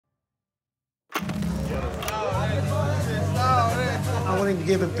want to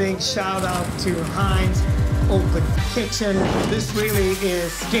give a big shout out to Heinz Open Kitchen. This really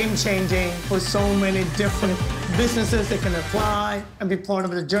is game-changing for so many different businesses that can apply and be part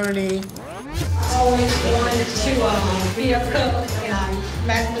of the journey. I always wanted to be a cook, and I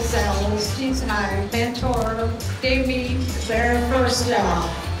met Miss Ellis. She's my mentor, gave me the very first job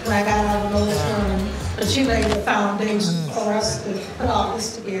when I got out of the room. But she laid the foundation for us to put all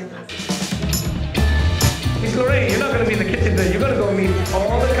this together. Miss Lorraine, you're not going to be in the kitchen today. You're going to go meet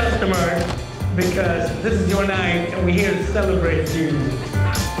all the customers because this is your night and we're here to celebrate you.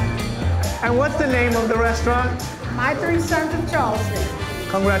 And what's the name of the restaurant? My Three Sons of Charleston.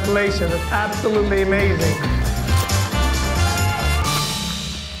 Congratulations, it's absolutely amazing.